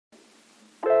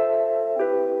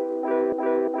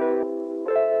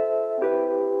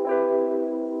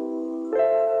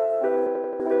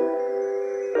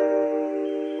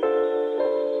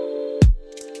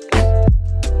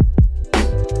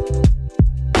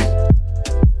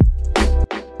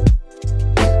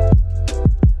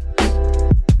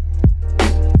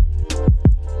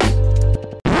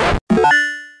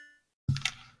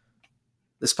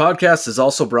This podcast is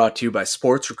also brought to you by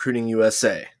Sports Recruiting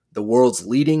USA, the world's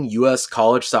leading U.S.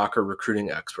 college soccer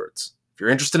recruiting experts. If you're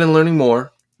interested in learning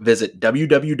more, visit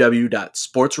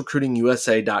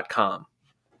www.sportsrecruitingusa.com.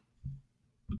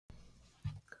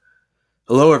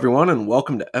 Hello, everyone, and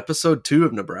welcome to episode 2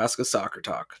 of Nebraska Soccer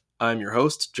Talk. I'm your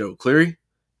host, Joe Cleary.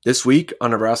 This week on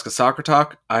Nebraska Soccer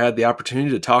Talk, I had the opportunity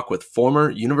to talk with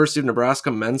former University of Nebraska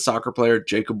men's soccer player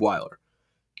Jacob Weiler.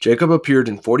 Jacob appeared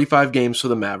in 45 games for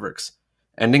the Mavericks,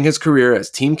 ending his career as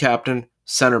team captain,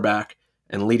 center back,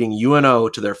 and leading UNO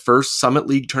to their first Summit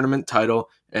League tournament title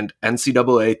and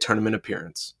NCAA tournament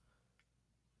appearance.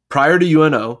 Prior to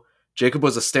UNO, Jacob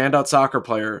was a standout soccer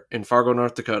player in Fargo,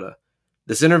 North Dakota.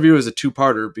 This interview is a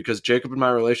two-parter because Jacob and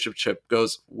my relationship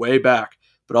goes way back,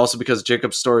 but also because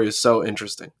Jacob's story is so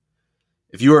interesting.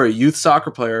 If you are a youth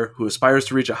soccer player who aspires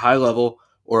to reach a high level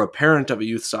or a parent of a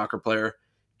youth soccer player,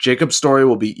 Jacob's story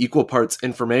will be equal parts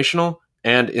informational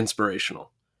and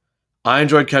inspirational. I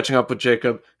enjoyed catching up with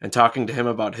Jacob and talking to him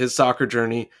about his soccer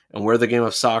journey and where the game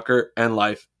of soccer and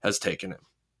life has taken him.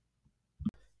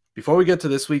 Before we get to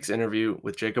this week's interview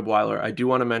with Jacob Weiler, I do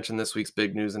want to mention this week's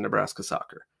big news in Nebraska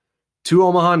soccer. 2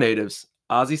 Omaha natives,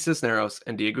 Ozzy Cisneros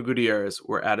and Diego Gutierrez,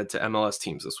 were added to MLS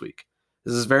teams this week.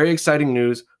 This is very exciting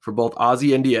news for both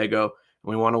Ozzy and Diego,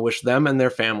 and we want to wish them and their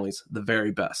families the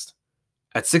very best.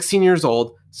 At 16 years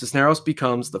old, Cisneros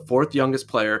becomes the 4th youngest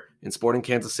player in Sporting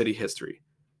Kansas City history.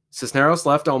 Cisneros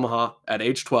left Omaha at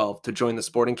age 12 to join the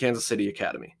Sporting Kansas City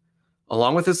Academy.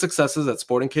 Along with his successes at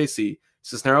Sporting KC,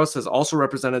 Cisneros has also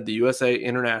represented the USA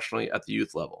internationally at the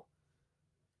youth level.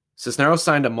 Cisneros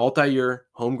signed a multi-year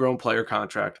homegrown player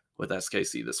contract with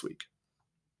SKC this week.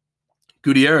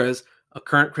 Gutierrez, a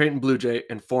current Creighton Blue Jay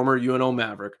and former UNO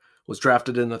Maverick, was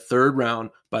drafted in the 3rd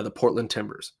round by the Portland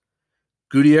Timbers.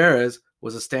 Gutierrez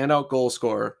was a standout goal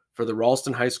scorer for the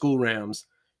Ralston High School Rams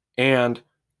and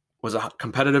was a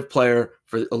competitive player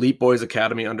for Elite Boys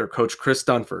Academy under Coach Chris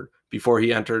Dunford before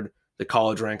he entered the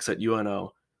college ranks at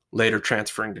UNO, later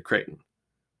transferring to Creighton.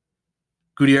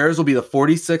 Gutierrez will be the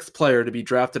 46th player to be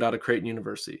drafted out of Creighton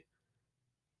University.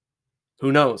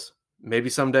 Who knows? Maybe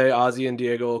someday Ozzy and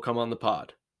Diego will come on the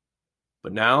pod.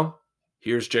 But now,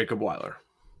 here's Jacob Weiler.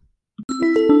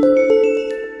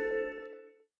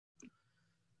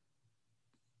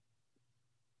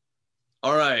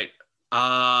 All right.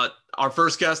 Our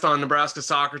first guest on Nebraska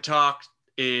Soccer Talk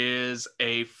is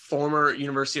a former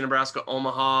University of Nebraska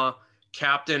Omaha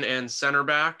captain and center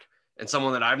back, and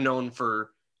someone that I've known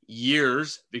for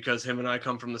years because him and I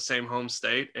come from the same home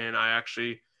state, and I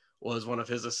actually was one of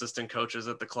his assistant coaches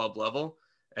at the club level.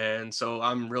 And so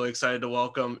I'm really excited to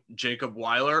welcome Jacob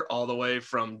Weiler all the way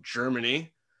from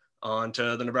Germany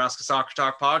onto the Nebraska Soccer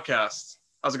Talk podcast.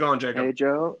 How's it going, Jacob? Hey,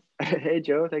 Joe. Hey,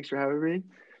 Joe. Thanks for having me.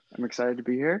 I'm excited to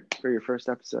be here for your first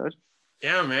episode.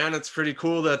 Yeah, man, it's pretty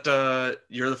cool that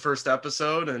you're the first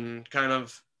episode, and kind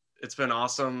of it's been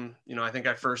awesome. You know, I think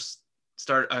I first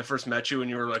met you when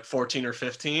you were like 14 or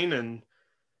 15, and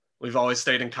we've always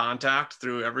stayed in contact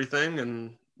through everything.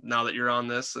 And now that you're on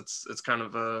this, it's kind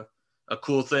of a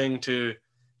cool thing to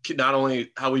not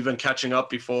only how we've been catching up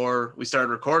before we started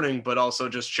recording, but also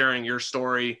just sharing your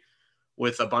story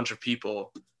with a bunch of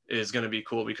people is going to be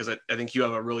cool, because I think you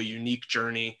have a really unique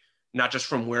journey, not just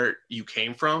from where you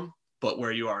came from, but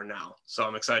where you are now. So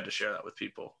I'm excited to share that with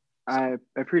people. I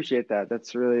appreciate that.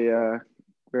 That's really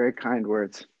very kind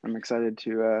words. I'm excited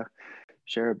to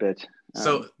share a bit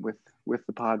with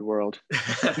the pod world.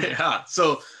 Yeah.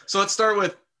 So let's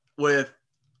start with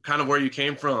kind of where you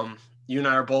came from. You and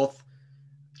I are both,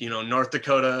 North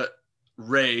Dakota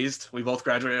raised. We both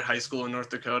graduated high school in North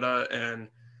Dakota, and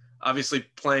obviously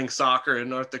playing soccer in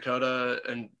North Dakota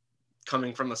and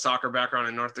coming from the soccer background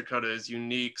in North Dakota is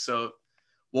unique. So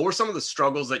what were some of the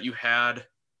struggles that you had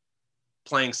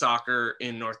playing soccer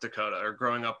in North Dakota, or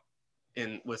growing up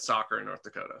with soccer in North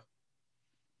Dakota?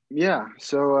 Yeah.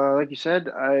 So like you said,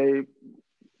 I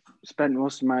spent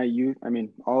most of my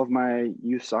all of my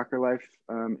youth soccer life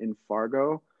in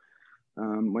Fargo.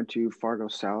 Went to Fargo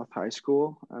South High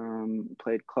School,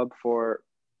 played club for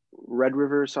Red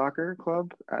River Soccer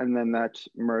Club, and then that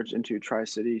merged into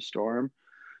Tri-City Storm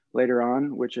later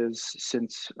on, which is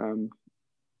since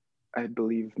I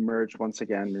believe merged once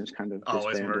again. There's kind of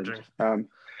always disbanded. merging.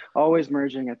 Always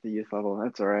merging at the youth level.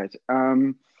 That's all right.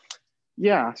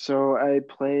 Yeah, so I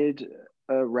played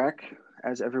rec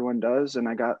as everyone does, and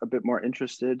I got a bit more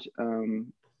interested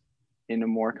in a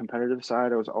more competitive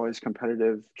side. I was always a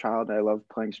competitive child. I loved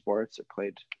playing sports. I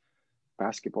played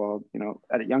basketball.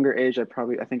 At a younger age, I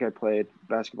think I played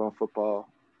basketball, football,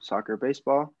 soccer,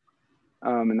 baseball,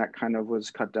 and that kind of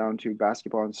was cut down to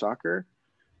basketball and soccer.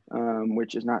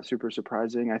 which is not super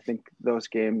surprising. I think those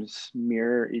games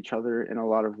mirror each other in a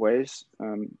lot of ways,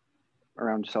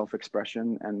 around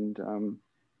self-expression and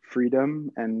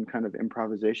freedom and kind of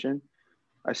improvisation.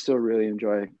 I still really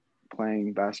enjoy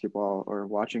playing basketball or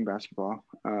watching basketball,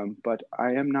 but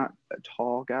I am not a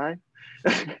tall guy.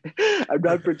 I'm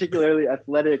not particularly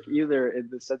athletic either, in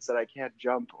the sense that I can't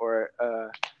jump, or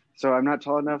so I'm not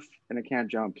tall enough and I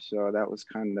can't jump. So that was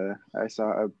kind of, I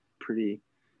saw a pretty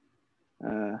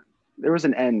there was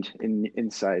an end in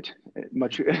sight,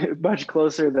 much much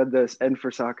closer than this end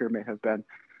for soccer may have been.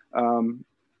 Um,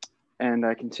 and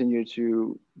I continue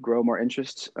to grow more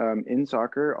interests in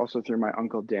soccer, also through my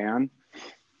uncle Dan,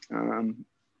 um,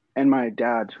 and my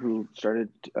dad, who started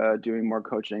doing more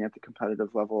coaching at the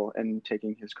competitive level and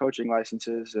taking his coaching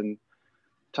licenses, and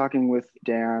talking with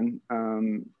Dan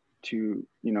to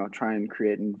try and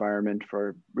create an environment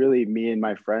for really me and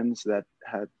my friends that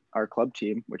had our club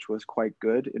team, which was quite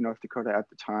good in North Dakota at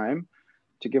the time,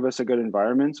 to give us a good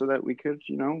environment so that we could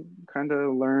kind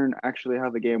of learn actually how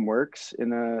the game works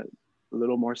in a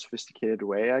little more sophisticated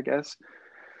way, I guess.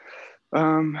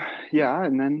 Yeah,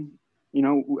 and then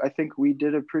I think we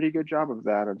did a pretty good job of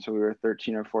that until we were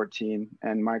 13 or 14,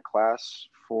 and my class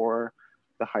for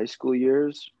the high school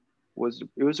years was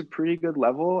a pretty good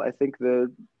level. I think the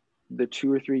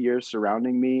 2 or 3 years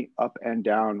surrounding me, up and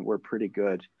down, were pretty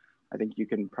good. I think you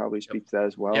can probably speak to that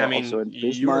as well. Yeah, I mean, Also in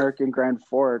Bismarck and Grand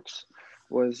Forks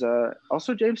was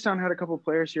also Jamestown had a couple of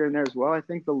players here and there as well. I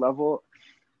think the level,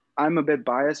 I'm a bit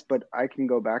biased, but I can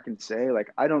go back and say,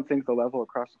 like, I don't think the level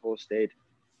across the whole state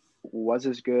was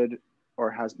as good or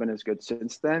has been as good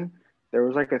since then. There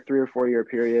was like a 3 or 4 year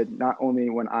period, not only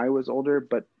when I was older,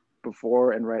 but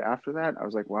before and right after that. I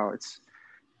was like, wow,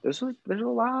 there's a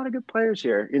lot of good players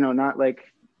here. Not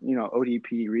like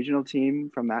ODP regional team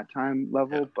from that time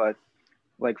level, yeah. but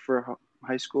like for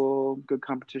high school, good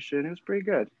competition, it was pretty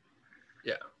good.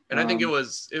 Yeah, and I think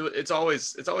it's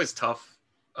always tough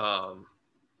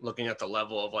looking at the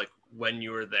level of like when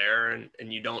you were there,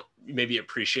 and you don't maybe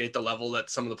appreciate the level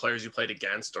that some of the players you played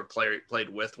against or played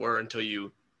with were, until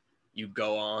you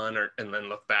go on and then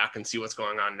look back and see what's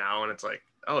going on now, and it's like,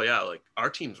 oh yeah, like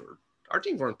our teams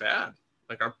weren't bad.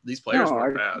 Like these players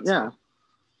weren't bad. Yeah. So.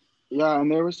 Yeah,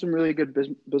 and there was some really good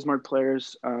Bismarck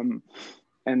players.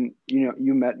 And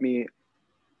you met me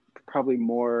probably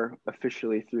more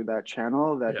officially through that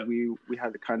channel, that Yeah. we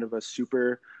had kind of a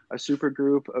super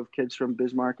group of kids from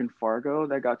Bismarck and Fargo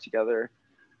that got together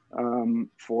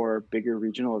for bigger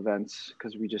regional events,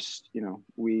 because we just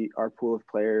our pool of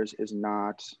players is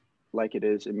not like it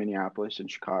is in Minneapolis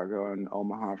and Chicago and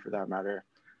Omaha, for that matter.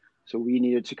 So we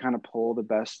needed to kind of pull the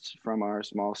best from our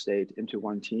small state into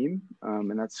one team,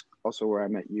 and that's also where I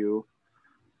met you.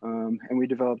 And we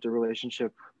developed a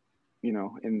relationship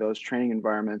in those training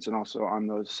environments, and also on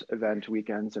those event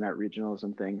weekends and at regionals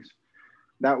and things.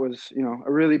 That was,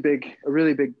 a really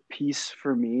big piece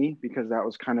for me, because that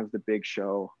was kind of the big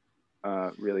show,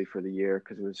 really, for the year,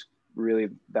 because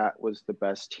that was the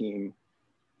best team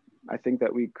I think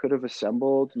that we could have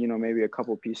assembled, maybe a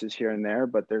couple pieces here and there,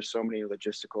 but there's so many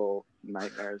logistical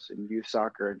nightmares in youth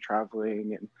soccer and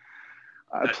traveling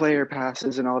and player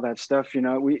passes and all that stuff.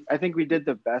 I think we did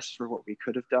the best for what we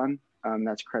could have done.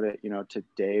 That's credit, to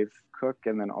Dave Cook,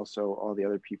 and then also all the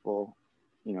other people,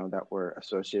 that were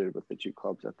associated with the two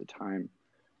clubs at the time.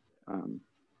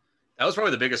 That was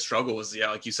probably the biggest struggle, was,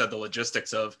 yeah, like you said, the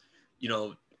logistics of,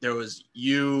 there was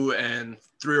you and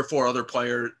 3 or 4 other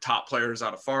top players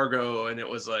out of Fargo, and it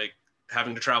was like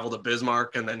having to travel to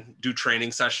Bismarck and then do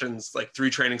training sessions, like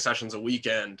 3 training sessions a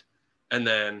weekend, and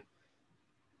then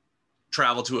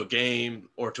travel to a game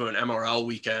or to an MRL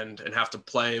weekend and have to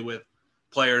play with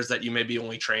players that you maybe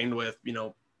only trained with,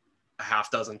 a half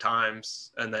dozen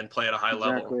times, and then play at a high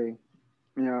level. Exactly.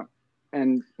 Yeah.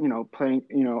 And, playing,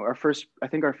 our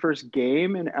first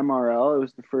game in MRL, it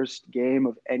was the first game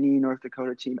of any North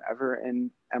Dakota team ever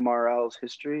in MRL's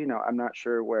history. I'm not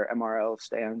sure where MRL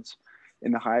stands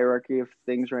in the hierarchy of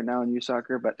things right now in youth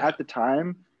soccer, but at the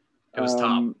time, it was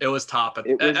top. It was top. At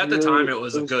the time, it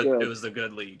was the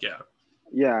good league. Yeah.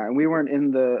 Yeah. And we weren't in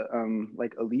the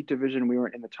like elite division. We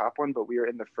weren't in the top one, but we were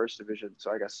in the first division. So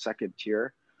I guess second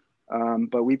tier.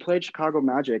 But we played Chicago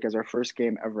Magic as our first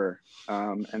game ever.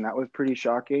 And that was pretty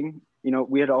shocking.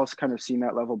 We had also kind of seen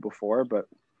that level before, but,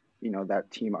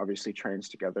 that team obviously trains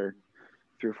together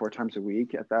 3 or 4 times a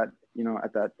week at that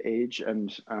age.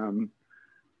 And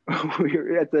we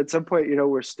were at some point,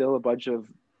 we're still a bunch of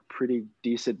pretty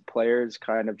decent players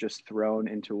kind of just thrown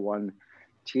into one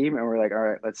team. And we're like, all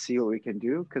right, let's see what we can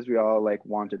do, because we all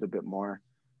wanted a bit more.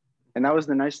 And that was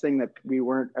the nice thing, that we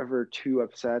weren't ever too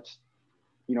upset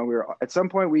we were at some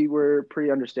point we were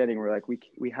pretty understanding. We're like,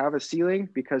 we have a ceiling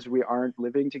because we aren't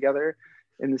living together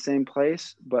in the same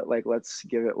place, but like, let's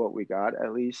give it what we got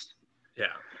at least.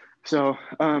 Yeah. So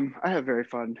I have very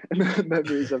fun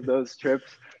memories of those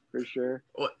trips for sure.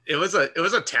 Well, it was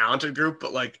a talented group,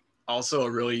 but like also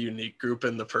a really unique group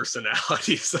in the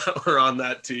personalities that were on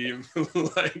that team.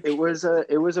 Like It was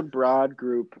a broad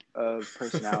group of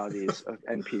personalities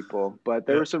and people, but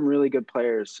there yeah, were some really good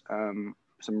players.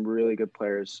 Some really good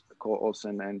players, Cole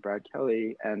Olson and Brad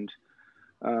Kelly, and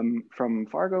from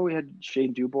Fargo we had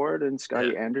Shane Dubord and yeah,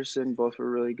 Scotty Anderson. Both were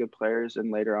really good players,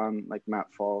 and later on like Matt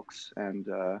Falks and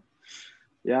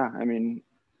yeah, I mean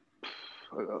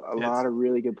a it's lot of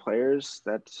really good players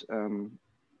that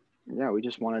yeah, we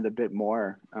just wanted a bit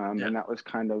more, yeah, and that was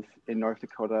kind of in North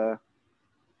Dakota.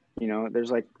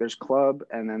 There's club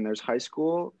and then there's high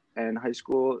school, and high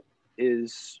school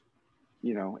is,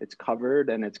 it's covered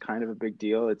and it's kind of a big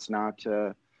deal. It's not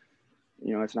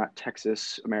it's not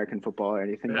Texas American football or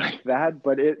anything yeah, like that,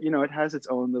 but it has its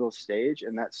own little stage,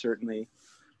 and that certainly,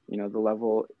 the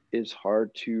level is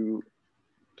hard to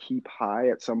keep high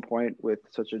at some point with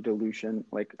such a dilution,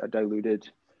 like a diluted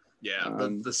yeah.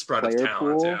 The spread of player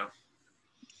talent, pool.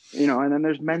 yeah, And then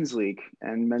there's men's league,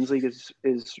 and men's league is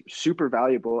super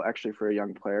valuable actually for a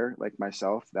young player like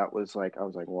myself. That was like, I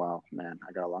was like, wow, man,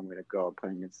 I got a long way to go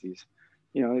playing against these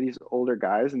older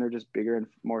guys, and they're just bigger and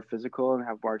more physical and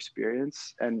have more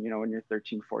experience. And when you're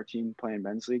 13, 14 playing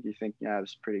men's league, you think, yeah,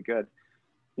 this is pretty good.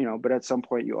 But at some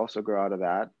point you also grow out of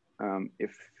that.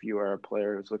 If you are a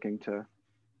player who's looking to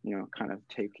kind of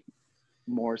take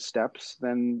more steps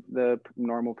than the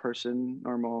normal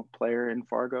player in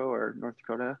Fargo or North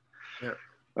Dakota. yeah.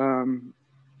 Um,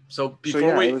 So so before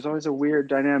yeah, it we, was always a weird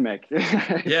dynamic. yeah,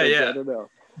 Like, I yeah. don't know.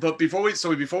 But before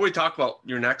we talk about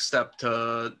your next step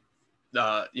to,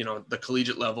 the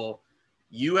collegiate level,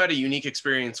 you had a unique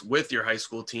experience with your high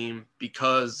school team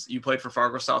because you played for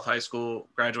Fargo South High School,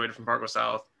 graduated from Fargo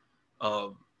South.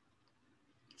 Um,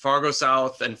 Fargo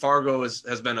South and Fargo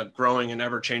has been a growing and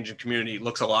ever changing community. It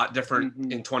looks a lot different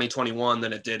Mm-hmm. in 2021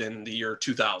 than it did in the year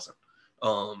 2000.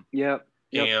 Um, Yep.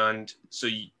 Yep. and so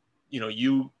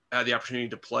you had the opportunity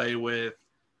to play with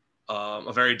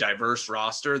a very diverse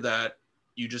roster that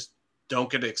you just don't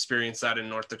get to experience that in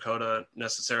North Dakota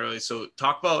necessarily. So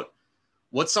talk about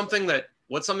what's something that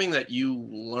you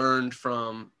learned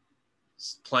from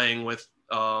playing with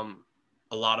a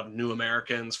lot of new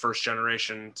Americans, first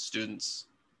generation students.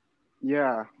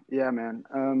 Yeah. Yeah,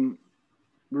 man.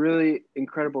 Really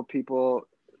incredible people,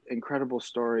 incredible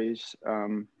stories.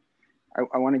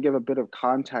 I want to give a bit of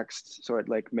context so it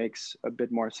like makes a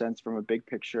bit more sense from a big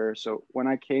picture. So when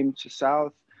I came to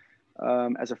South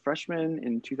as a freshman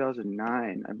in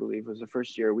 2009, I believe was the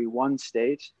first year, we won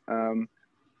state.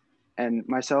 And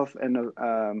myself and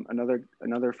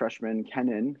another freshman,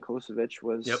 Kenan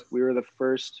Kolosevich, Yep. we were the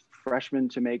first freshmen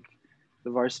to make the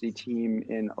varsity team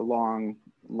in a long,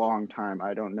 long time.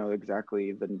 I don't know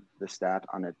exactly the stat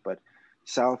on it, but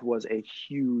South was a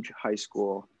huge high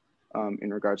school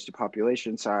in regards to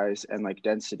population size and like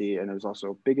density, and it was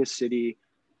also biggest city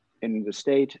in the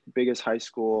state, biggest high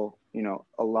school.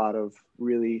 A lot of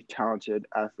really talented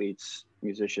athletes,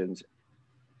 musicians,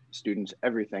 students,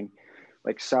 everything.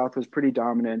 Like South was pretty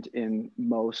dominant in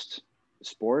most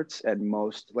sports and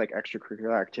most like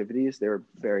extracurricular activities. They were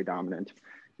very dominant.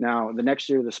 Now the next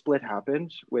year the split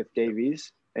happened with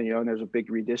Davies, and there's a big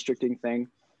redistricting thing,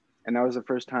 and that was the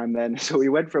first time then. So we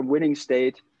went from winning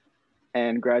state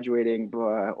and graduating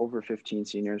over 15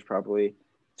 seniors probably.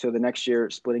 So the next year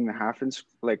splitting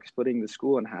splitting the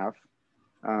school in half,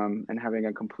 and having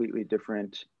a completely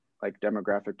different like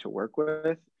demographic to work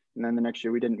with. And then the next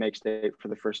year we didn't make state for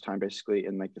the first time basically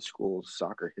in like the school's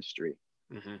soccer history.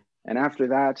 Mm-hmm. And after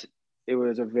that, it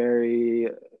was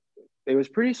it was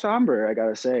pretty somber, I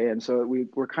gotta say. And so we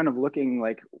were kind of looking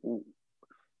like,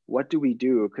 what do we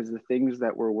do? Because the things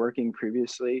that were working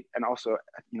previously, and also,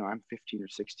 I'm 15 or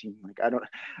 16. Like I don't,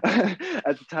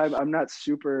 at the time, I'm not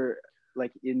super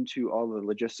like into all the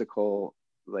logistical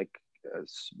like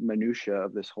minutia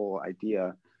of this whole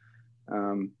idea.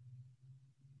 Um,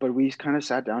 but we kind of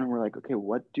sat down and we're like, okay,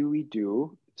 what do we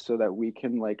do so that we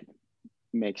can like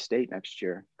make state next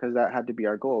year? Because that had to be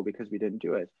our goal because we didn't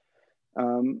do it.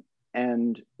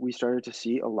 And we started to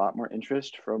see a lot more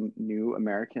interest from new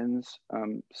Americans,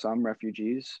 some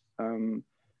refugees,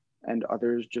 and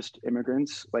others just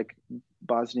immigrants, like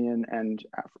Bosnian and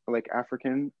like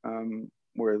African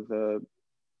were the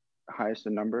highest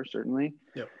in number, certainly.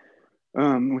 Yep.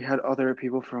 We had other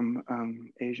people from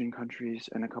Asian countries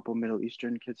and a couple Middle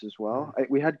Eastern kids as well.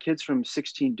 We had kids from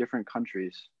 16 different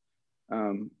countries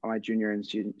my junior and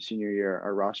senior year,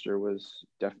 our roster was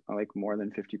definitely like more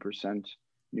than 50%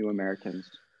 new Americans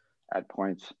at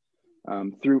points.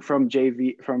 From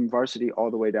varsity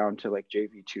all the way down to like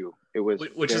JV2. It was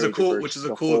very diverse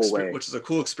the whole way. Which is a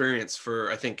cool experience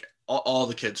for, I think, all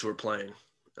the kids who are playing.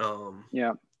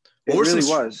 Yeah, what it were really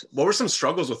some was. what were some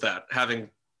struggles with that, having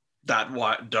that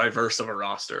diverse of a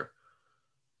roster?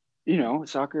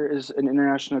 Soccer is an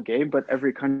international game, but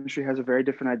every country has a very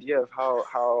different idea of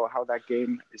how that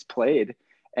game is played,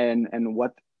 and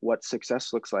what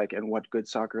success looks like and what good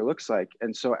soccer looks like.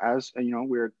 And so as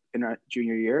we're in our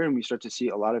junior year and we start to see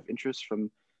a lot of interest from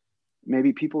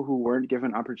maybe people who weren't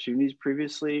given opportunities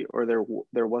previously, or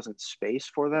there wasn't space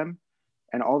for them,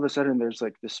 and all of a sudden there's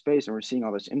like this space and we're seeing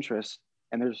all this interest,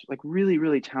 and there's like really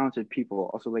really talented people,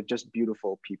 also like just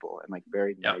beautiful people and like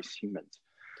very Yeah. nice humans.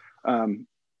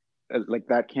 Like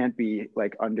that can't be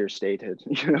like understated.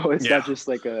 It's not just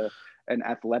like an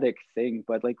athletic thing,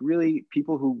 but like really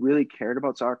people who really cared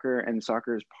about soccer, and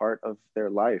soccer is part of their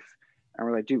life. And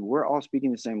we're like, dude, we're all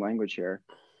speaking the same language here.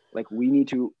 Like we need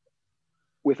to,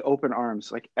 with open arms,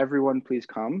 like everyone please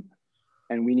come,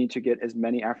 and we need to get as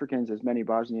many Africans, as many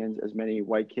Bosnians, as many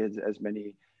white kids, as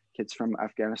many kids from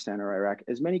Afghanistan or Iraq,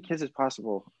 as many kids as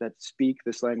possible that speak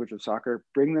this language of soccer,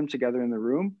 bring them together in the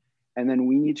room. And then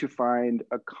we need to find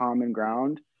a common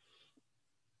ground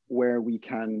where we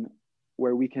can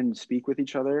speak with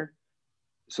each other,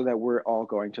 so that we're all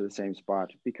going to the same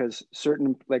spot. Because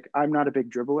like I'm not a big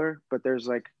dribbler, but there's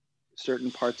like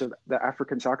certain parts of the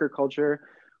African soccer culture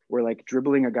where like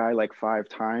dribbling a guy like 5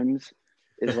 times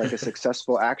is like a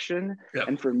successful action. Yep.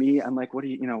 And for me, I'm like, what are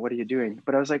you doing?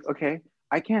 But I was like, okay,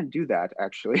 I can't do that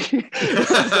actually.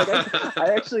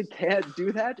 I actually can't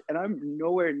do that. And I'm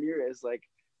nowhere near as like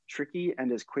tricky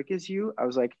and as quick as you. I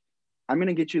was like, I'm going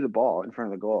to get you the ball in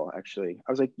front of the goal. Actually,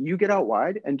 I was like, you get out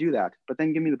wide and do that, but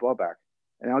then give me the ball back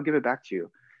and I'll give it back to you.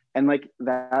 And like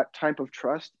that type of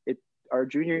trust, our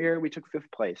junior year, we took 5th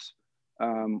place,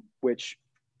 which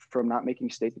from not making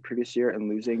state the previous year and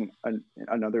losing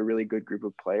another really good group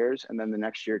of players. And then the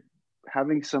next year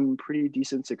having some pretty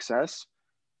decent success,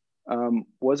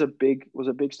 was a big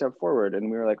step forward.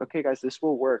 And we were like, okay, guys, this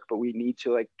will work, but we need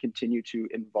to like continue to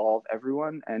involve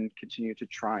everyone and continue to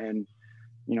try and,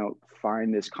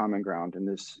 find this common ground and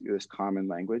this common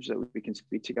language that we can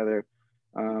speak together.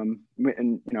 And,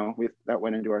 that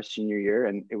went into our senior year,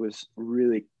 and it was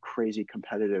really crazy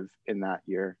competitive in that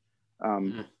year.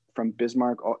 From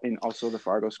Bismarck and also the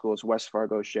Fargo schools, West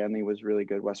Fargo, Shanley was really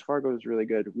good. West Fargo was really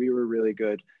good. We were really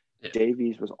good. Yeah.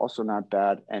 Davies was also not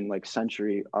bad, and like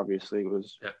Century obviously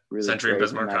was really Century great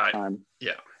Bismarck in that High. time.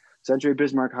 Yeah, Century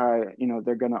Bismarck High,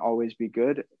 they're gonna always be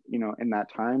good, in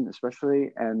that time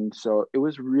especially, and so it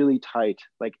was really tight.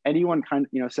 Like anyone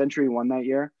Century won that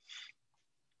year,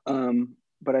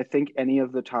 but I think any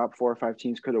of the top 4 or 5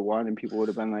 teams could have won, and people would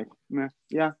have been like, meh,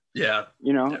 yeah,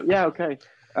 okay.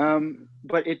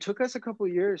 But it took us a couple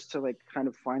of years to like kind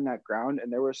of find that ground,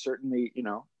 and there were certainly,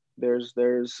 there's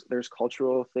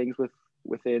cultural things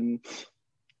within,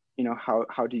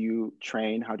 how do you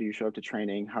train, how do you show up to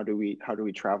training, how do we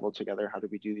travel together, how do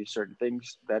we do these certain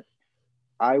things that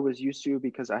I was used to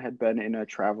because I had been in a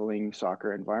traveling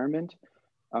soccer environment,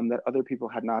 that other people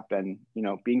had not been.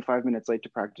 Being 5 minutes late to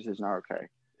practice is not okay.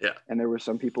 Yeah. And there were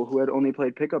some people who had only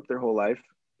played pickup their whole life,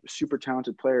 super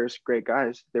talented players, great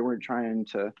guys. They weren't trying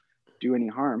to do any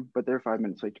harm, but they're 5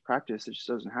 minutes late to practice. It just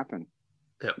doesn't happen.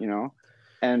 Yeah.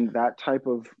 And that type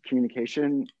of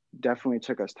communication definitely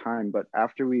took us time. But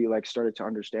after we like started to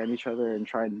understand each other and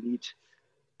try and meet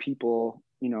people,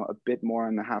 a bit more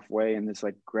in the halfway in this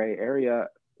like gray area,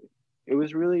 it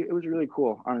was really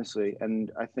cool, honestly.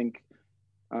 And I think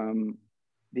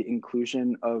the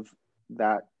inclusion of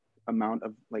that amount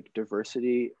of like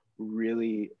diversity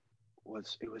really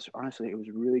was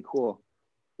really cool.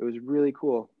 It was really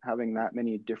cool having that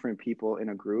many different people in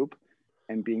a group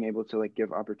and being able to like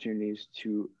give opportunities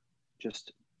to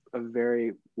just a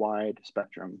very wide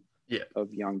spectrum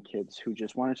of young kids who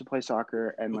just wanted to play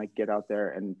soccer and like get out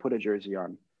there and put a jersey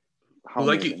on. Who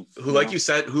like you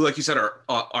said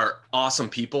are awesome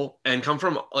people and come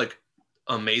from like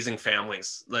amazing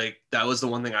families. Like that was the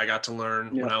one thing I got to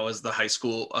learn when I was a high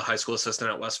school assistant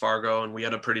at West Fargo, and we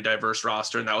had a pretty diverse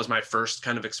roster, and that was my first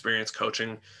kind of experience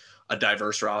coaching a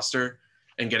diverse roster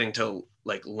and getting to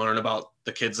like learn about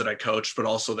the kids that I coached, but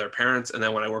also their parents. And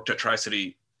then when I worked at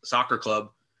Tri-City Soccer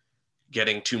Club,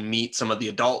 getting to meet some of the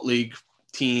adult league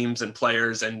teams and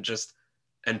players and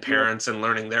parents and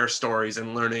learning their stories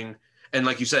and learning. And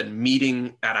like you said,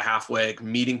 meeting at a halfway,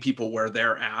 meeting people where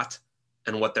they're at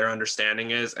and what their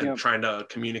understanding is, and trying to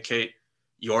communicate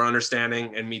your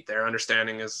understanding and meet their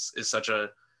understanding is such a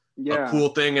a Yeah. cool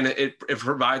thing, and it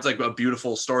provides like a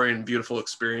beautiful story and beautiful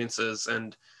experiences.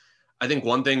 And I think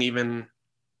one thing even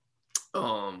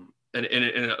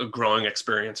in a growing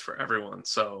experience for everyone.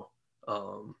 So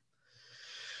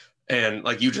and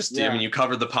like you just, I mean, Yeah. you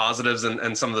covered the positives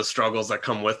and some of the struggles that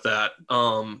come with that.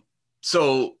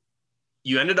 So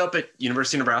you ended up at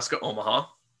University of Nebraska Omaha,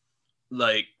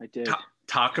 like I did.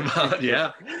 talk I about did.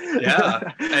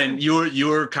 yeah, and you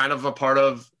were kind of a part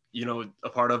of, a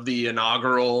part of the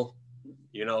inaugural,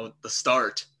 the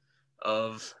start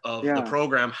of the Yeah.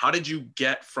 program. How did you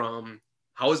get from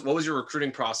what was your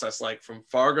recruiting process like from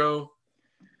Fargo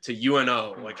to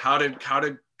UNO? Like how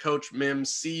did Coach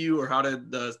Mims see you, or how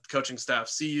did the coaching staff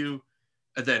see you,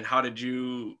 and then how did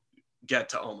you get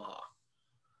to Omaha?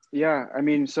 Yeah, I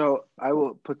mean, so I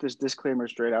will put this disclaimer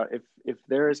straight out. If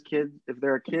there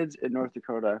are kids in North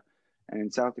Dakota and in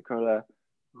South Dakota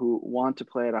who want to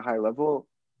play at a high level,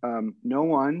 no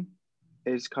one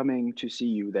is coming to see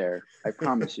you there. I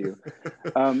promise you,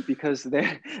 because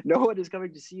no one is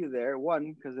coming to see you there.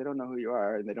 One, because they don't know who you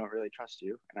are and they don't really trust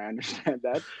you, and I understand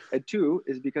that. And two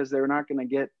is because they're not going to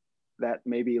get that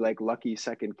maybe like lucky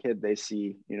second kid they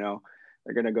see.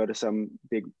 They're going to go to some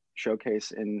big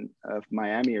showcase in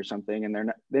Miami or something,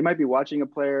 and they might be watching a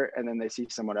player and then they see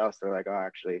someone else. They're like, oh,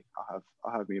 actually,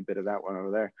 I'll have me a bit of that one over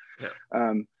there.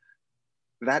 Yeah.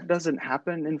 That doesn't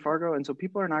happen in Fargo, and so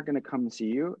people are not going to come and see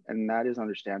you, and that is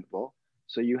understandable.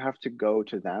 So you have to go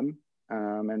to them,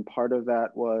 and part of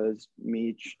that was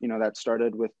me. That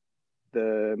started with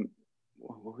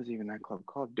what was even that club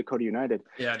called? Dakota United.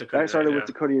 Yeah, Dakota. I started United,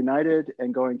 with Dakota United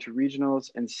and going to regionals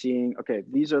and seeing, okay,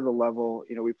 these are the level.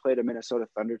 We played a Minnesota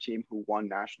Thunder team who won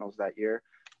nationals that year,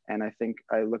 and I think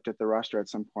I looked at the roster at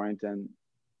some point and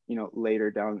later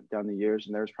down the years,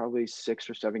 and there was probably 6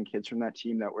 or 7 kids from that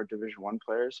team that were Division I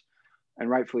players, and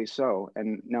rightfully so.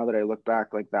 And now that I look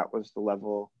back, like that was the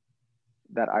level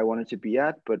that I wanted to be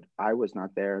at, but I was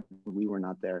not there. We were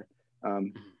not there.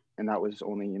 And that was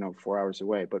only 4 hours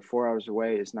away. But 4 hours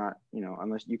away is not,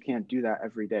 unless you can't do that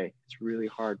every day. It's really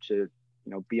hard to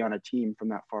be on a team from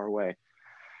that far away.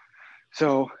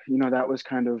 So that was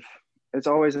kind of, it's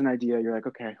always an idea. You're like,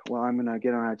 okay, well, I'm gonna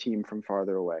get on a team from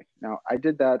farther away. Now I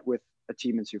did that with a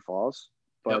team in Sioux Falls,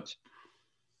 but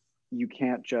you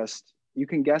can't just, you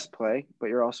can guest play, but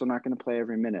you're also not going to play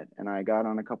every minute. And I got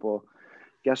on a couple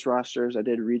guest rosters. I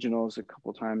did regionals a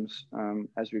couple times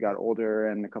as we got older,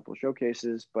 and a couple of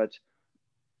showcases, but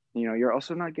you're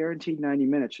also not guaranteed 90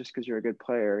 minutes just because you're a good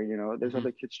player. There's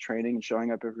other kids training and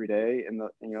showing up every day, and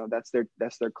that's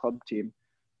their club team.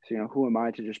 So who am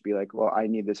I to just be like, well, I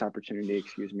need this opportunity,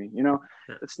 excuse me.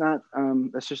 It's not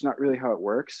that's just not really how it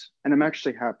works. And I'm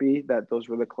actually happy that those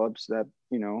were the clubs that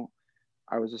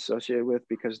I was associated with,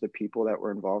 because the people that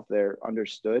were involved there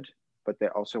understood, but they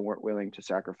also weren't willing to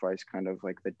sacrifice kind of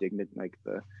like the dignity, like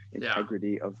the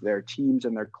integrity of their teams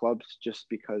and their clubs, just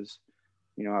because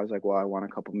I was like, well, I want a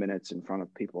couple minutes in front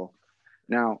of people.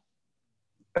 Now,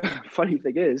 funny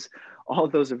thing is, all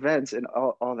those events and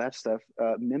all that stuff,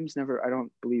 Mims never, I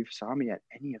don't believe, saw me at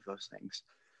any of those things.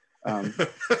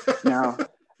 Now,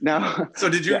 so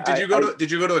did you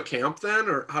go to a camp then,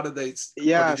 or how did they?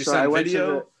 Yeah, did you so send I went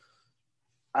video?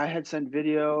 I had sent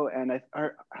video, and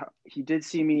he did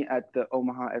see me at the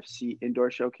Omaha FC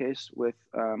indoor showcase with.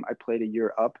 I played a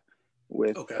year up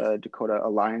with Dakota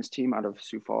Alliance team out of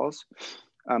Sioux Falls,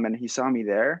 and he saw me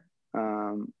there,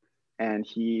 and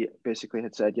he basically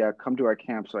had said, "Yeah, come to our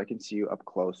camp so I can see you up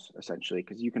close, essentially,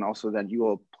 because you can also then you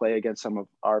will play against some of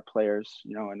our players,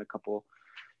 in a couple."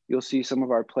 You'll see some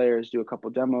of our players do a couple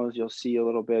demos. You'll see a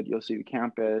little bit. You'll see the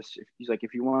campus. He's like,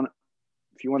 if you want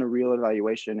a real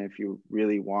evaluation, if you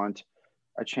really want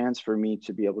a chance for me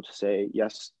to be able to say,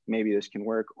 yes, maybe this can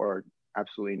work, or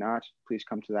absolutely not, please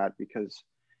come to that, because,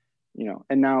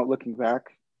 and now looking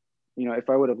back, if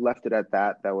I would have left it at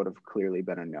that, that would have clearly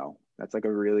been a no. That's like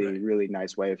a really, really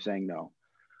nice way of saying no.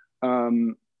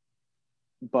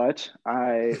 But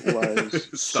I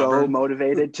was so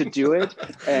motivated to do it,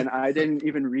 and I didn't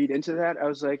even read into that. I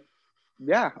was like,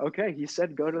 yeah, okay, he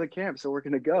said go to the camp, so we're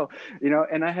going to go,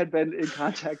 and I had been in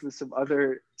contact with some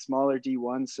other smaller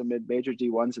D1s, some mid-major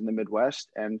D1s in the Midwest,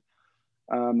 and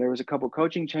there was a couple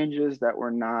coaching changes that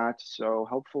were not so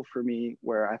helpful for me,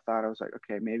 where I thought, I was like,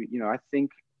 okay, maybe, I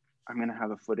think I'm going to have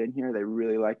a foot in here. They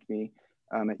really liked me.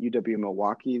 At UW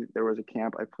Milwaukee, there was a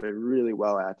camp I played really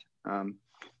well at,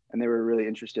 and they were really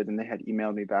interested, and they had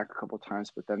emailed me back a couple of times,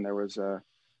 but then there was a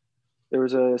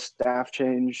staff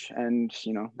change, and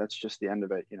that's just the end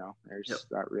of it. There's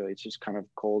not really, it's just kind of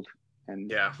cold, and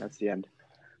that's the end.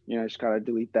 just gotta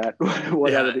delete that one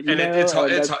out Yeah, of the and email, and that's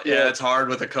it's hard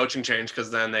with a coaching change because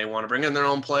then they want to bring in their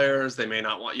own players. They may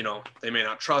not want, they may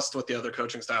not trust what the other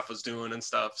coaching staff was doing and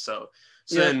stuff. So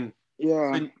Yep. then,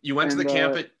 Yeah. you went to the And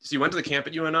camp at so you went to the camp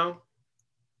at UNO.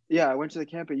 yeah, I went to the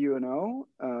camp at UNO.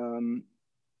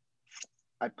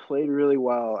 I played really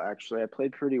well, actually. I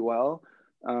played pretty well.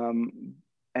 And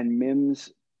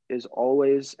Mims is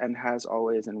always and has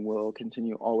always and will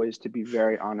continue always to be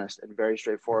very honest and very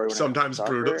straightforward when it comes to Sometimes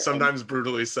brutal, soccer. And sometimes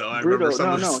brutally so. I remember brutal. some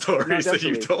No, of the no, no, stories that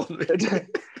you definitely. told me.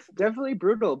 Definitely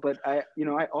brutal. But I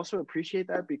also appreciate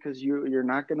that because you're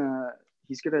not gonna,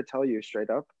 he's gonna tell you straight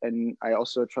up. And I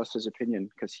also trust his opinion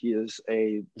because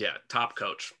Top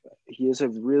coach. he is a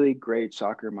really great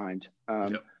soccer mind.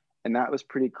 Yep. And that was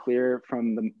pretty clear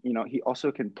from he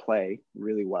also can play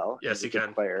really well. Yes, he's a he good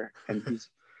can. player, and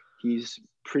he's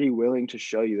pretty willing to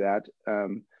show you that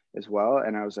as well.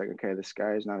 And I was like, okay, this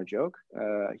guy is not a joke.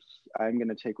 I'm going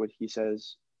to take what he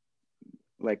says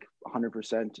like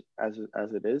 100% as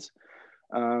it is.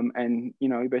 And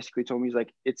he basically told me, he's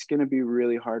like, it's going to be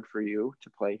really hard for you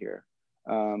to play here.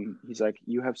 He's like,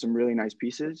 you have some really nice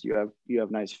pieces. You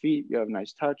have nice feet. You have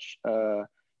nice touch.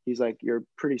 He's like, you're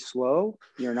pretty slow.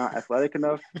 You're not athletic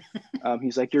enough.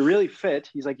 He's like, you're really fit.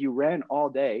 He's like, you ran all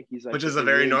day. He's like, which is a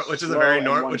very North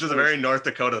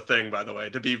Dakota thing, by the way,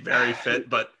 to be very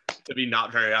fit, but to be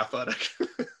not very athletic.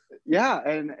 Yeah.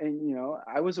 And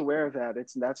I was aware of that.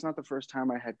 That's not the first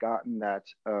time I had gotten that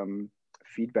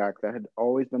feedback. That had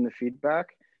always been the feedback,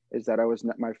 is that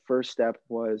my first step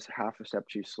was half a step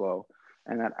too slow,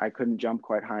 and that I couldn't jump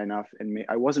quite high enough, and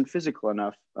I wasn't physical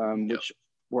enough, which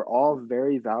were all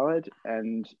very valid.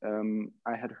 And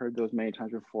I had heard those many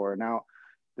times before. Now,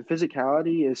 the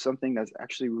physicality is something that's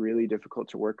actually really difficult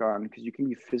to work on because you can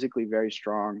be physically very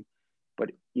strong,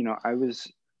 but I was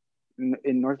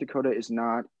in North Dakota is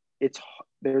not.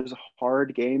 There's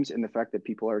hard games in the fact that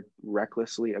people are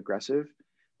recklessly aggressive,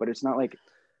 but it's not like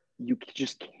you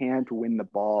just can't win the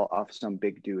ball off some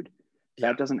big dude.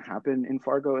 That doesn't happen in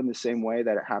Fargo in the same way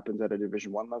that it happens at a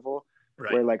Division I level,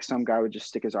 right, where like some guy would just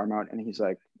stick his arm out and he's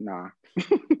like, nah.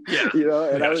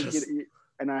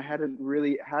 And I hadn't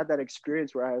really had that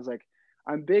experience where I was like,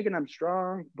 I'm big and I'm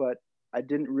strong, but I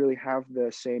didn't really have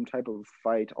the same type of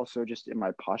fight. Also, just in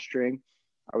my posturing,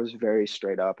 I was very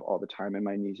straight up all the time in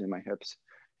my knees and my hips.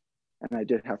 And I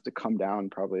did have to come down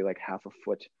probably like half a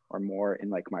foot or more in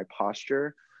like my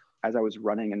posture as I was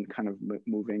running and kind of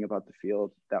moving about the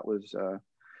field. That was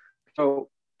so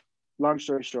long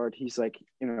story short, he's like,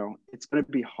 it's going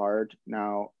to be hard.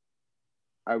 Now,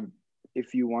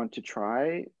 if you want to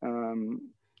try,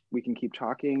 we can keep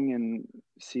talking and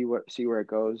see where it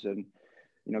goes. And,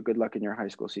 good luck in your high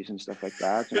school season, stuff like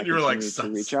that. And you were like,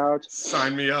 to reach out.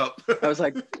 Sign me up. I was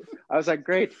like,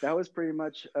 great. That was pretty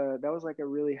much, that was like a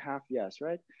really half yes.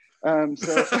 Right.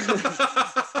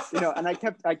 So, and I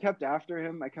kept after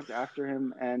him.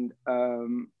 And,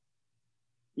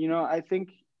 I think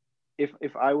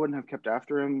if I wouldn't have kept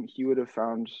after him, he would have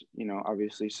found,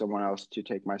 obviously someone else to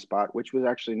take my spot, which was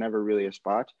actually never really a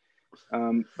spot.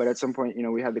 But at some point,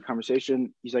 we had the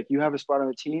conversation. He's like, you have a spot on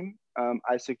the team.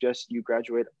 I suggest you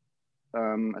graduate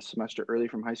a semester early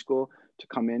from high school to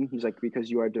come in. He's like, because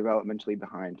you are developmentally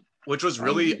behind. Which was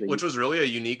really a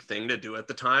unique thing to do at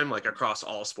the time, like across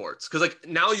all sports. Because like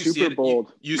now you see it,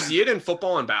 bold. You see it in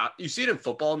football and you see it in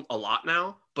football a lot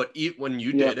now. But when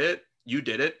you did it,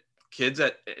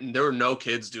 and there were no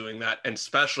kids doing that, and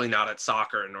especially not at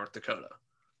soccer in North Dakota.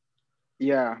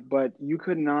 Yeah, but you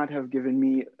could not have given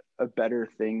me a better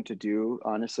thing to do.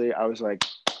 Honestly, I was like,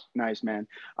 nice, man.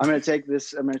 I'm going to take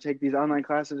this. I'm going to take these online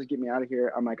classes. Get me out of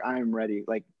here. I'm like, I am ready.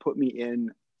 Like, put me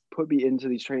into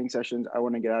these training sessions. I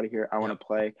want to get out of here. I want to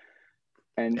play.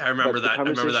 And I remember that. I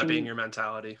remember that being your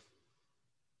mentality.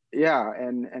 Yeah.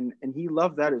 And he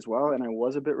loved that as well. And I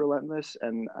was a bit relentless,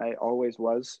 and I always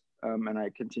was. And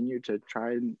I continue to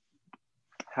try and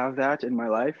have that in my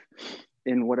life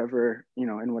in whatever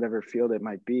field it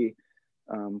might be.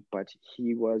 But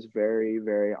he was very,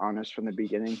 very honest from the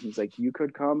beginning. He's like, you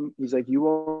could come. He's like, you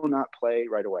will not play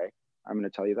right away. I'm going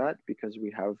to tell you that because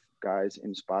we have guys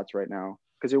in spots right now.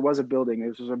 Because it was a building.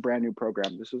 This was a brand new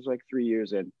program. This was like 3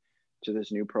 years in to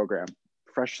this new program.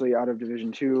 Freshly out of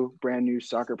Division II, brand new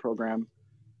soccer program.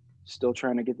 Still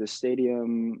trying to get the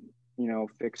stadium,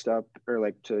 fixed up or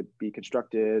like to be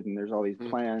constructed. And there's all these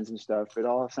plans and stuff. It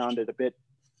all sounded a bit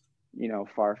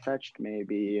far-fetched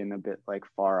maybe and a bit like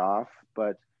far off,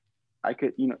 but I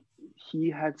could, he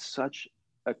had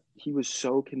he was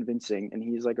so convincing, and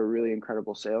he's like a really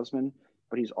incredible salesman,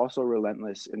 but he's also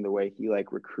relentless in the way he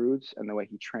like recruits and the way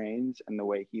he trains and the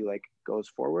way he like goes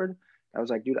forward. I was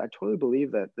like, dude, I totally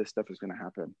believe that this stuff is going to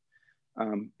happen.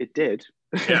 It did.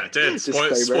 Yeah, it did.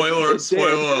 Disclaimer. Spoiler It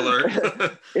did.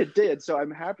 alert. It did. So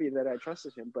I'm happy that I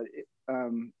trusted him, but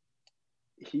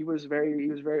he was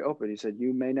very open. He said,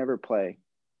 "You may never play.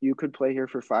 You could play here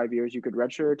for 5 years. You could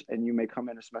redshirt, and you may come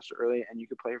in a semester early, and you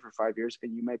could play here for 5 years,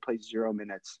 and you may play 0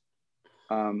 minutes.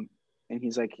 And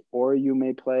he's like, or you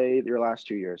may play your last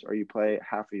 2 years, or you play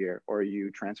half a year, or you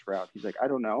transfer out. He's like, I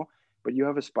don't know, but you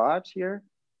have a spot here.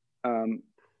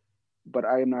 But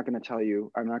I am not going to tell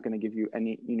you. I'm not going to give you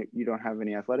any. You don't have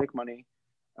any athletic money.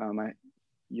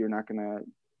 You're not going to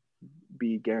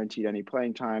be guaranteed any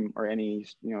playing time or any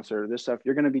sort of this stuff.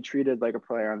 You're going to be treated like a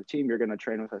player on the team. You're going to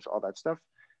train with us, all that stuff."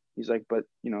 He's like, "But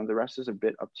the rest is a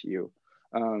bit up to you."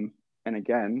 And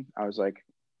again, I was like,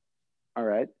 "All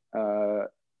right,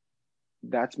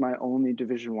 that's my only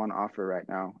Division I offer right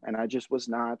now," and I just was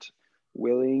not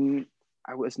willing.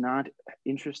 I was not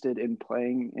interested in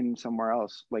playing in somewhere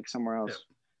else.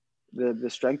 Yeah. The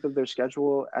strength of their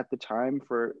schedule at the time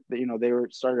they were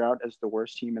started out as the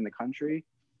worst team in the country,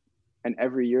 and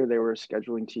every year they were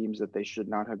scheduling teams that they should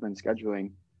not have been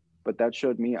scheduling. But that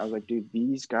showed me, I was like, dude,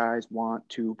 these guys want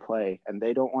to play, and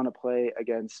they don't want to play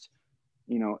against,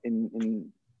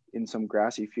 in some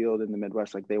grassy field in the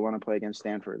Midwest. Like, they want to play against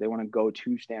Stanford. They want to go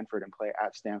to Stanford and play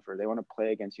at Stanford. They want to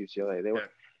play against UCLA.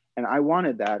 And I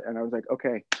wanted that. And I was like,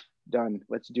 okay, done.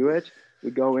 Let's do it.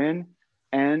 We go in,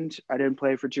 and I didn't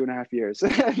play for 2.5 years.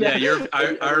 Yeah,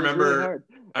 I remember,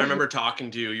 I remember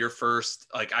talking to you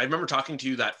I remember talking to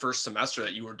you that first semester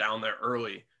that you were down there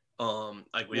early.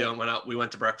 We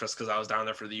went to breakfast because I was down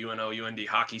there for the UNO UND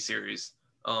hockey series.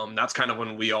 That's kind of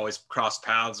when we always crossed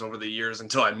paths over the years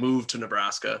until I moved to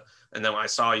Nebraska. And then when I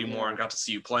saw you more and got to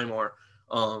see you play more.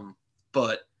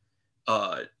 But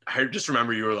I just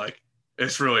remember you were like,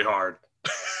 it's really hard.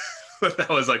 That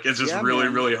was like, it's just really,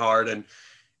 really hard.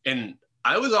 And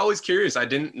I was always curious. I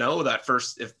didn't know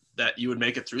that you would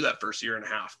make it through that first year and a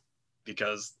half,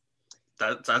 because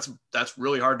that's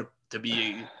really hard to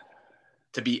be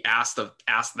asked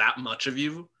that much of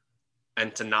you,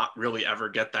 and to not really ever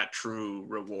get that true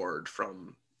reward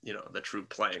from, the true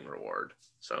playing reward.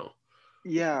 So.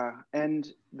 Yeah.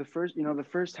 And the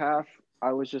first half,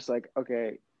 I was just like,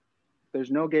 okay, there's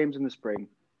no games in the spring.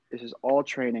 This is all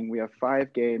training. We have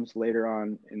 5 games later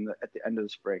on at the end of the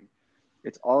spring.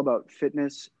 It's all about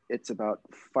fitness. It's about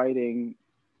fighting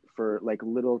for like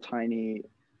little tiny,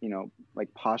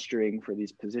 like posturing for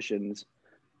these positions.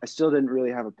 I still didn't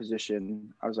really have a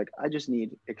position. I was like, I just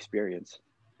need experience,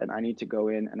 and I need to go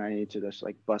in and I need to just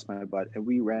like bust my butt. And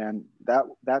we ran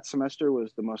that semester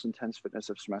was the most intense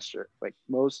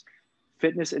most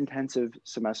fitness intensive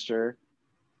semester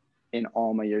in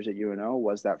all my years at UNO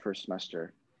was that first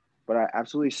semester. But I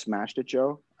absolutely smashed it,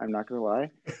 Joe. I'm not gonna lie.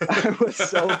 I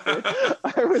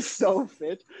was so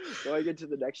fit. Going into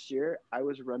the next year, I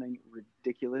was running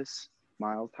ridiculous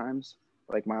mile times,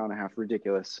 like 1.5 miles,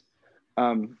 ridiculous.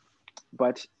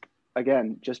 But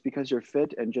again, just because you're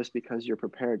fit and just because you're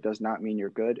prepared does not mean you're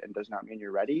good and does not mean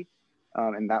you're ready.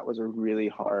 And that was a really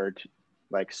hard,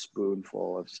 like,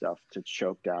 spoonful of stuff to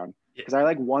choke down, because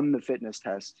I won the fitness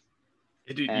test.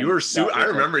 Dude, I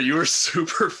remember you were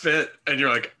super fit, and you're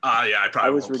like, yeah, I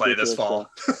probably won't play this fall.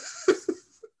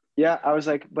 Yeah, I was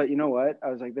like, but you know what? I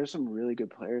was like, there's some really good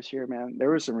players here, man. There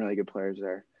were some really good players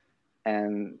there.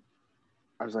 And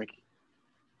I was like,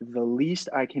 the least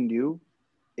I can do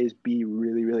is be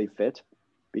really, really fit,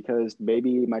 because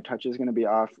maybe my touch is going to be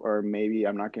off, or maybe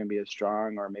I'm not going to be as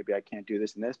strong, or maybe I can't do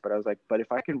this and this. But I was like, but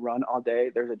if I can run all day,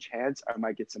 there's a chance I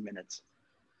might get some minutes,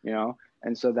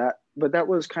 And so that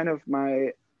was kind of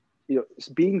my,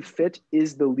 being fit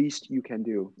is the least you can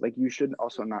do. Like, you should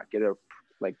also not get a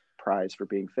prize for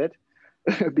being fit,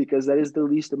 because that is the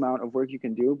least amount of work you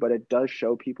can do, but it does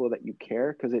show people that you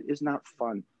care, because it is not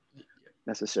fun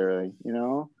necessarily,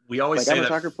 We always say I'm a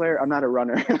soccer player, I'm not a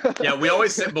runner. Yeah, we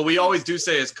always do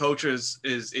say as coaches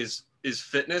is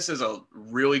fitness is a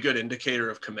really good indicator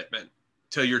of commitment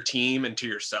to your team and to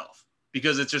yourself,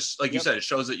 because it's just like you said, it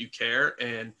shows that you care.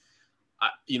 And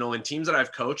in teams that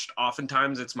I've coached,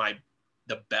 oftentimes it's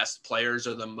the best players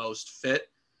are the most fit.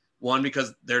 One,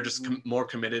 because they're just more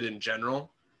committed in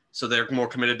general. So they're more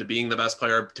committed to being the best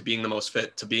player, to being the most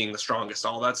fit, to being the strongest,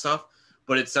 all that stuff.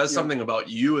 But it says something about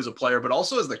you as a player, but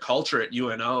also as the culture at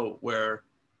UNO, where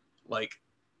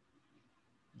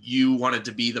you wanted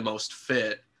to be the most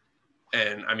fit.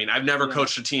 And I mean, I've never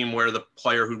coached a team where the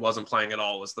player who wasn't playing at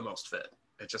all was the most fit.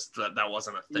 It just, that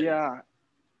wasn't a thing. Yeah.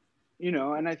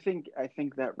 And I think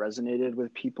that resonated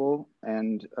with people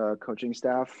and coaching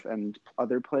staff and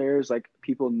other players. Like,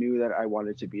 people knew that I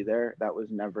wanted to be there. That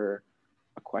was never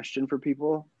a question for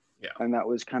people. And that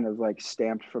was kind of like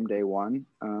stamped from day one.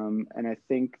 And I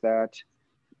think that,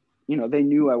 you know, they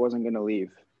knew I wasn't going to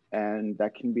leave, and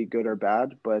that can be good or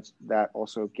bad, but that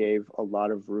also gave a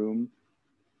lot of room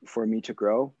for me to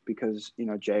grow because, you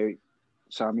know, Jay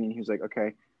saw me and he was like,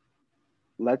 okay,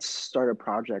 let's start a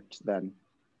project then,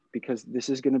 because this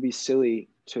is going to be silly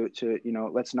to, you know,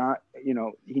 let's not, you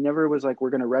know, he never was like, we're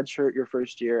going to redshirt your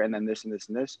first year and then this and this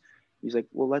and this. He's like,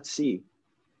 well, let's see.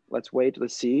 Let's wait,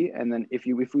 let's see. And then if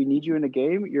we need you in a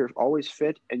game, you're always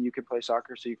fit and you can play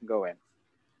soccer, so you can go in.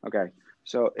 Okay.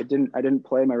 So I didn't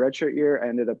play my redshirt year. I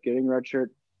ended up getting redshirt.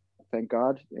 Thank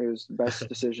God. It was the best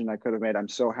decision I could have made. I'm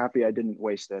so happy I didn't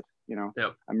waste it. You know,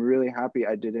 Yep. I'm really happy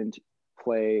I didn't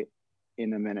play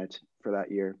in a minute for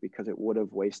that year, because it would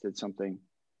have wasted something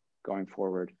going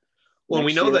forward. Well,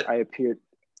 Next we know year, that I appeared.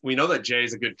 we know that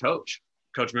Jay's a good coach.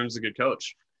 Coach Moon's a good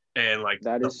coach. And like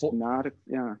That is not,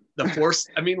 yeah.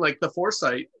 The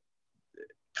foresight,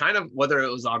 kind of, whether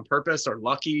it was on purpose or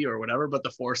lucky or whatever, but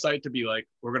the foresight to be like,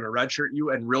 we're going to redshirt you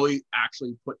and really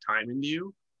actually put time into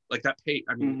you, like that paid.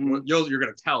 I mean, you're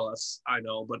going to tell us, I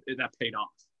know, but that paid off.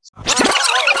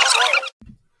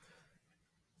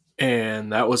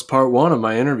 And that was part 1 of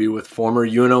my interview with former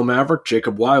UNO Maverick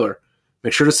Jacob Weiler.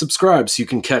 Make sure to subscribe so you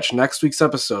can catch next week's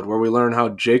episode, where we learn how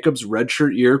Jacob's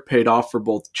redshirt year paid off for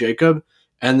both Jacob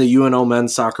and the UNO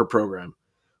men's soccer program.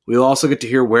 We'll also get to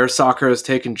hear where soccer has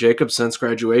taken Jacob since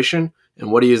graduation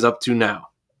and what he is up to now.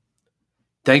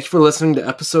 Thank you for listening to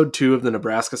episode 2 of the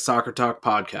Nebraska Soccer Talk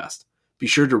podcast. Be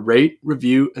sure to rate,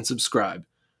 review, and subscribe.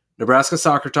 Nebraska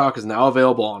Soccer Talk is now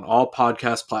available on all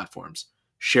podcast platforms.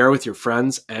 Share with your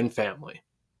friends and family.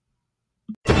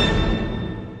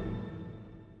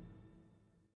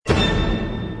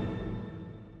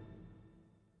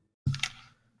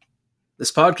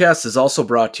 This podcast is also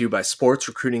brought to you by Sports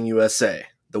Recruiting USA,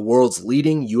 the world's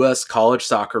leading U.S. college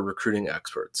soccer recruiting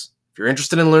experts. If you're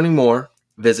interested in learning more,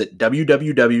 visit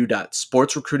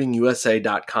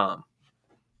www.sportsrecruitingusa.com.